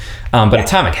stuff. But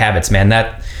Atomic Habits, man,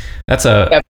 that's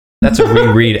a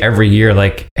reread every year.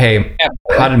 Like, hey,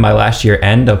 how did my last year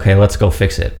end? Okay, let's go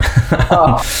fix it.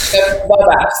 That's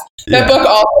the best. That book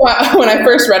also, when I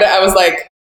first read it, I was like,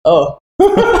 oh,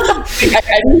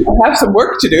 I need to have some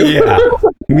work to do. Yeah,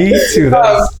 me too.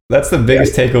 That's the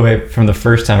biggest takeaway from the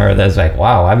first time I heard that. It's like,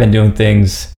 wow, I've been doing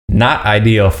things not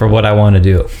ideal for what I want to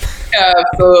do. Yeah,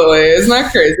 absolutely. Isn't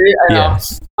that crazy? I know.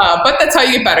 But that's how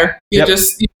you get better. You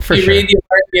read, you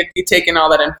learn, you take in all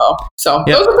that info. So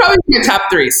those are probably your top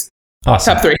threes.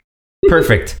 Awesome. Top three.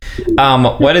 Perfect.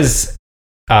 What is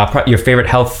your favorite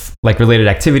health related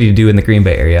activity to do in the Green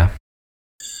Bay area?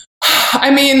 I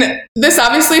mean, this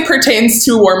obviously pertains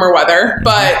to warmer weather,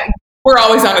 but we're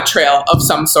always on a trail of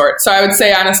some sort. So I would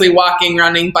say, honestly, walking,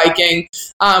 running, biking.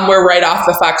 We're right off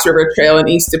the Fox River Trail in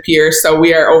East De Pere, so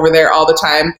we are over there all the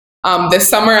time. This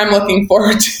summer, I'm looking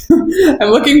forward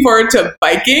to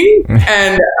biking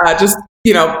and just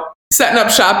setting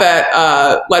up shop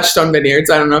at Ledgestone Vineyards.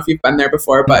 I don't know if you've been there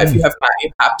before, but if you have not,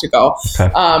 you have to go.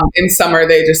 Okay. In summer,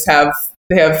 they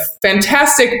have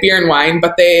fantastic beer and wine,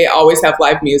 but they always have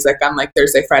live music on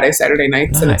Thursday, Friday, Saturday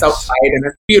nights, and it's outside and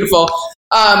it's beautiful.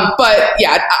 But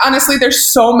yeah, honestly, there's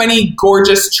so many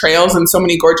gorgeous trails and so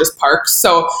many gorgeous parks.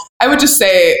 So I would just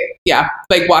say,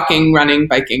 walking, running,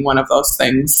 biking, one of those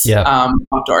things.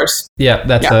 Outdoors. Yeah,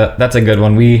 that's a good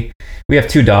one. We have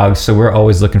 2 dogs, so we're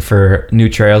always looking for new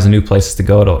trails and new places to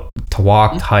go to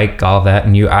walk, to hike, all of that.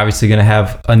 And you're obviously going to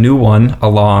have a new one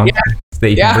along that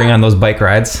you can bring on those bike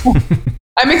rides.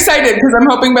 I'm excited because I'm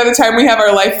hoping by the time we have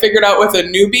our life figured out with a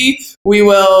newbie, we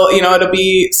will, it'll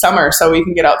be summer so we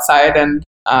can get outside and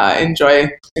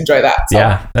enjoy that. So,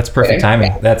 yeah, that's perfect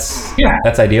timing. That's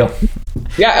ideal.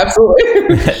 Yeah,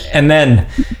 absolutely. And then,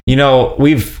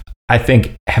 I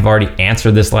think have already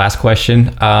answered this last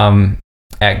question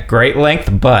at great length,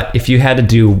 but if you had to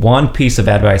do one piece of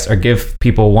advice or give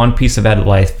people one piece of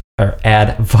advice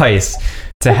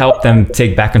to help them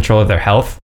take back control of their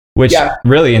health, which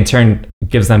really in turn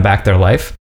gives them back their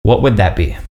life, what would that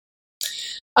be?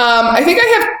 I think I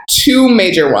have 2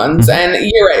 major ones, and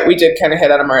you're right, we did kind of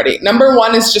hit on them already. Number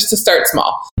 1 is just to start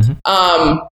small.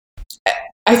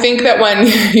 I think that when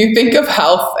you think of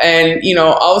health and,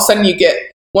 all of a sudden you get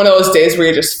one of those days where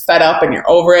you're just fed up and you're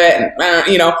over it, and,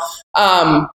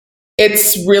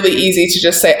 it's really easy to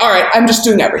just say, all right, I'm just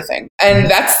doing everything. And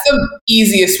that's the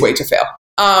easiest way to fail.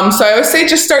 So I always say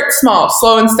just start small,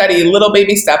 slow and steady, little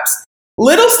baby steps.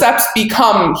 Little steps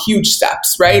become huge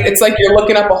steps, right? It's like you're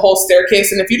looking up a whole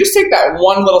staircase, and if you just take that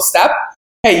one little step,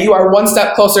 hey, you are one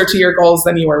step closer to your goals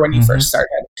than you were when you first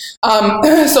started.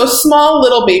 So small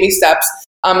little baby steps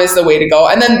is the way to go.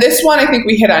 And then this one I think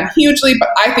we hit on hugely, but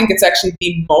I think it's actually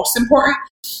the most important,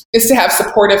 is to have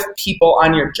supportive people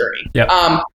on your journey. Yep.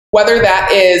 Whether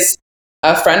that is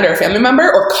a friend or a family member,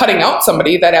 or cutting out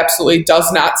somebody that absolutely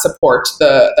does not support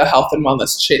the health and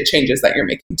wellness changes that you're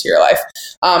making to your life.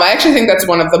 I actually think that's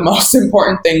one of the most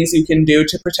important things you can do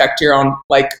to protect your own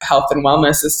health and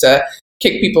wellness, is to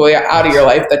kick people out of your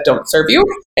life that don't serve you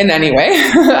in any way.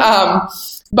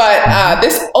 But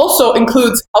this also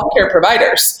includes healthcare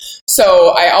providers.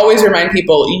 So I always remind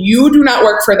people, you do not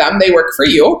work for them, they work for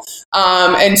you.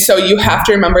 And so you have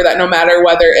to remember that no matter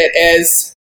whether it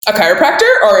is a chiropractor,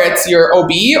 or it's your OB,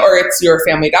 or it's your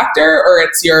family doctor, or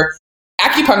it's your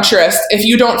acupuncturist, if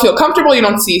you don't feel comfortable, you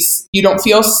don't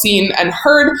feel seen and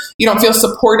heard, you don't feel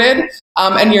supported,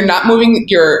 and you're not moving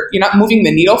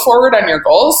the needle forward on your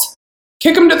goals,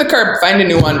 kick them to the curb, find a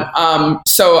new one.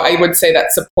 So I would say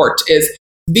that support is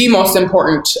the most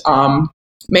important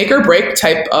make or break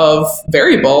type of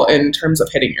variable in terms of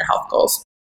hitting your health goals.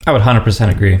 I would 100%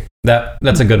 agree.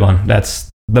 That's a good one. That's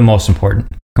the most important.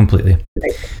 Completely.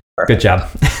 Good job.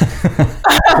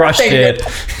 Crushed it.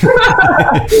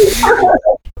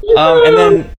 And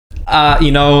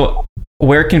then,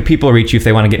 where can people reach you if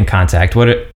they want to get in contact?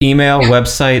 Email,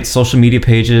 website, social media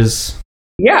pages?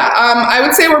 Yeah, I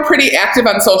would say we're pretty active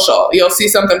on social. You'll see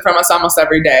something from us almost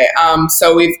every day.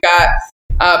 So we've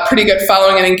got pretty good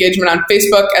following and engagement on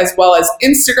Facebook as well as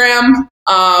Instagram.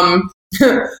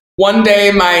 One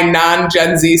day my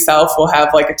non-Gen Z self will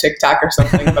have a TikTok or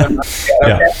something, but I'm not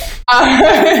yet.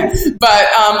 Okay. But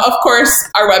of course,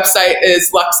 our website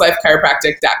is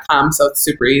luxlifechiropractic.com, so it's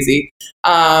super easy.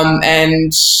 I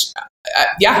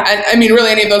mean, really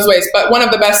any of those ways. But one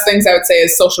of the best things I would say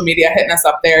is social media, hitting us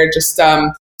up there, just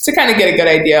to kind of get a good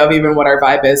idea of even what our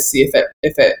vibe is, see if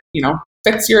it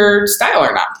fits your style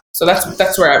or not. So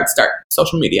that's where I would start,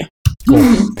 social media.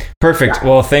 Cool. Perfect.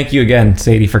 Well, thank you again,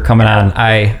 Sadey, for coming on.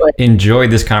 I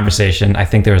enjoyed this conversation. I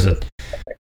think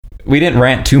we didn't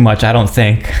rant too much, I don't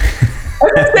think. I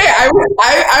was gonna say,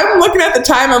 I'm looking at the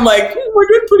time, I'm like, we're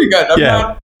doing pretty good.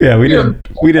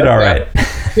 We did all right.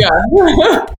 Yeah.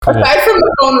 Cool. Aside from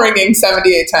the phone ringing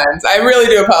 78 times, I really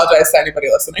do apologize to anybody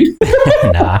listening.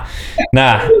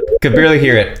 Nah. Could barely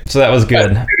hear it. So that was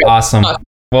good. Awesome.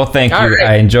 Well, thank All you. right.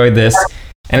 I enjoyed this.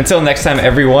 And until next time,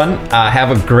 everyone,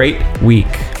 have a great week.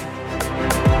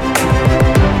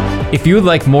 If you would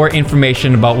like more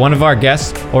information about one of our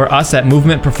guests or us at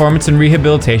Movement Performance and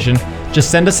Rehabilitation,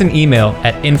 just send us an email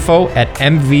at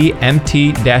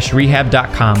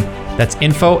info@mvmt-rehab.com. That's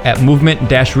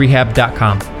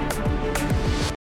info@movement-rehab.com.